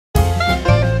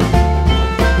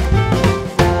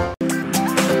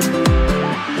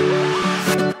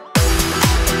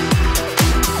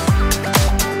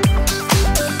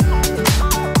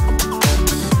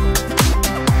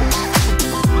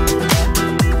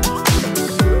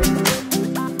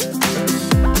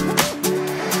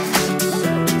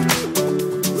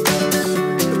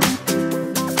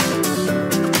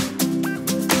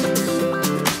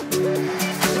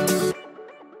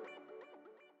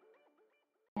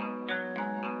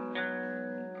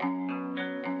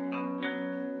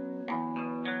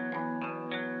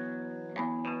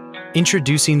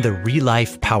Introducing the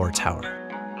ReLife Power Tower.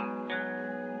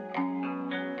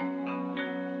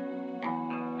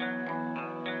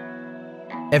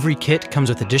 Every kit comes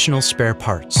with additional spare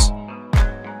parts.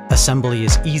 Assembly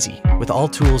is easy with all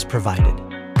tools provided.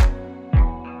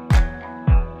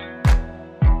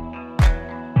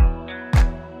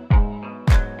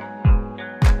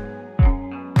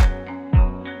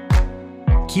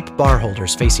 Keep bar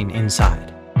holders facing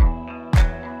inside.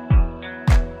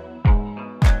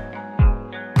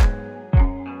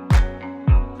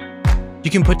 You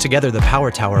can put together the power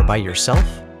tower by yourself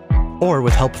or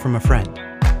with help from a friend.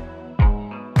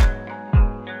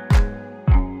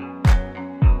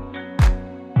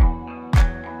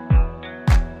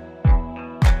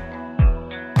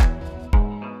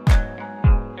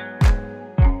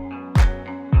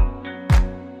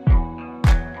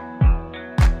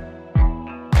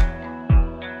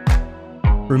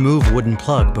 Remove wooden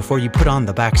plug before you put on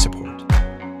the back support.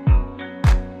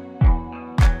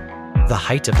 The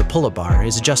height of the pull-up bar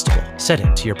is adjustable. Set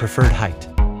it to your preferred height.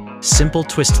 Simple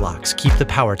twist locks keep the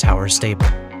power tower stable.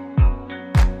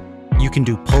 You can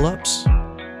do pull-ups,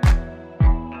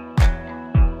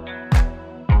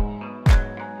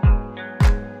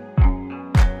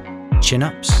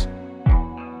 chin-ups,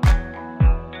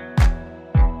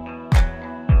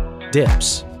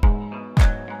 dips,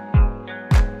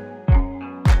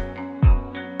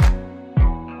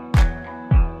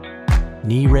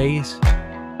 knee raise,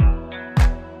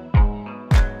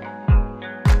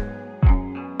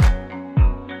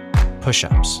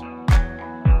 push-ups.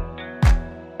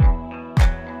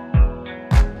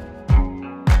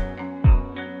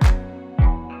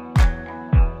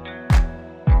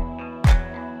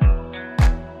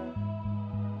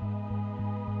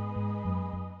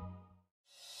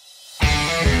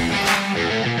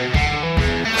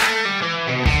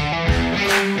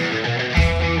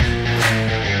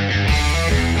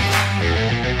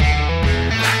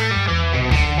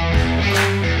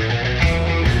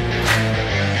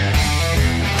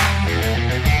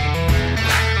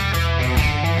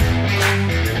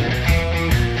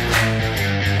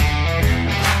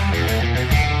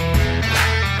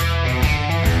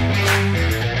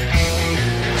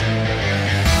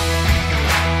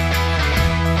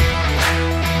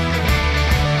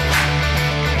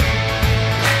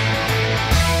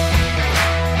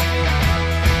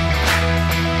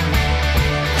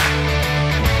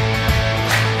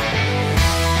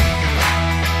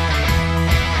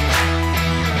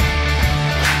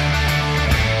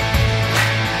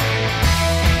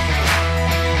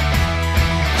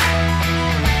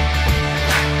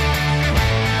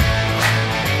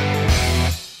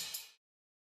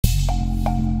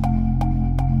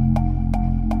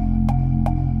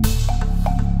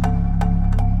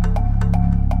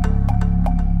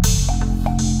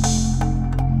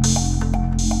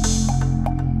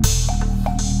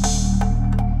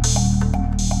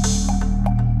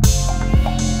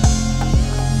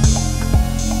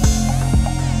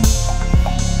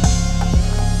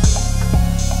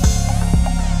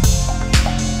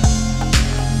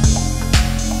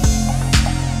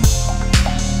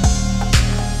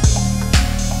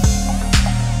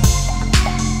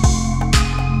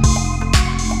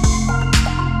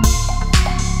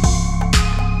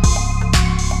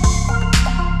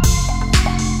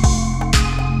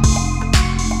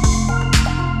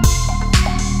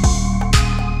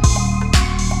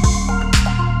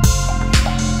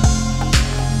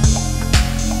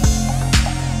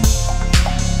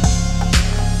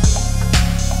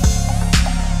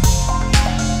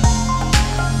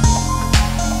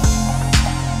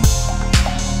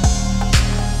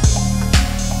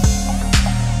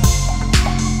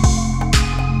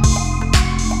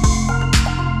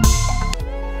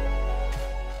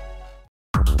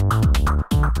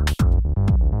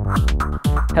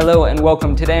 Hello and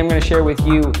welcome. Today I'm going to share with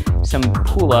you some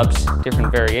pull-ups,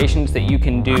 different variations that you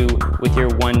can do with your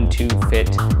 1-2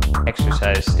 fit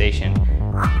exercise station.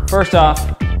 First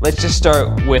off, let's just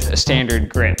start with a standard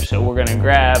grip. So we're going to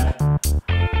grab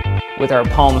with our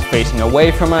palms facing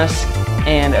away from us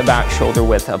and about shoulder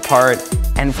width apart.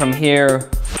 And from here,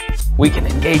 we can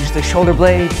engage the shoulder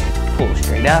blades, pull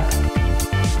straight up,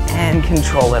 and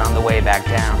control it on the way back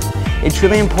down. It's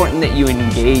really important that you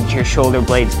engage your shoulder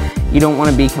blades. You don't want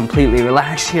to be completely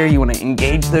relaxed here. You want to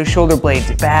engage those shoulder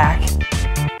blades back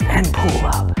and pull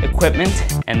up. Equipment,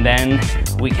 and then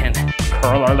we can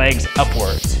curl our legs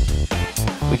upwards.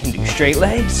 We can do straight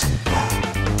legs.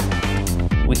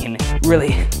 We can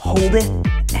really hold it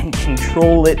and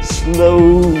control it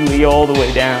slowly all the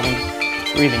way down,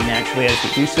 breathing naturally as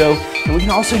we do so. And we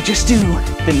can also just do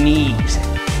the knees.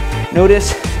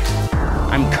 Notice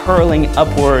I'm curling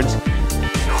upwards,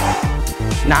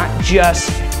 not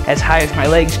just as high as my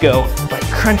legs go, but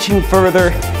crunching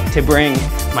further to bring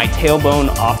my tailbone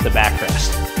off the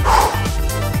backrest.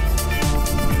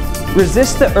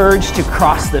 Resist the urge to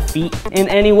cross the feet in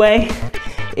any way.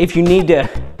 If you need to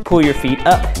pull your feet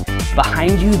up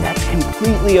behind you, that's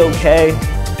completely okay,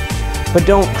 but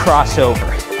don't cross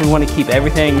over. We want to keep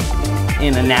everything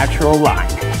in a natural line.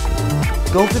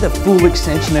 Go for the full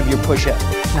extension of your push-up,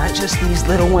 not just these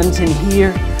little ones in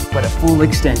here, but a full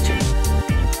extension.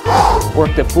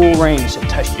 Work the full range, so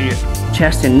touch your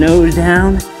chest and nose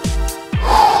down.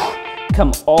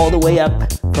 Come all the way up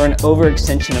for an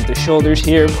overextension of the shoulders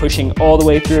here, pushing all the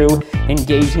way through,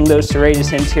 engaging those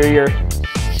serratus anterior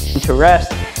to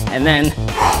rest, and then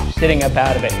sitting up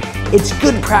out of it. It's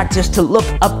good practice to look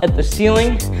up at the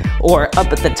ceiling or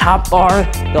up at the top bar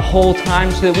the whole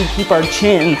time so that we keep our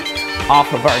chin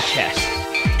off of our chest.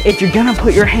 If you're gonna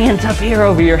put your hands up here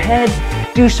over your head,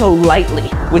 do so lightly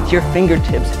with your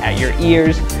fingertips at your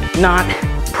ears, not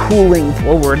pulling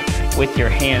forward with your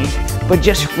hands, but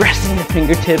just resting the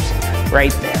fingertips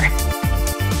right there.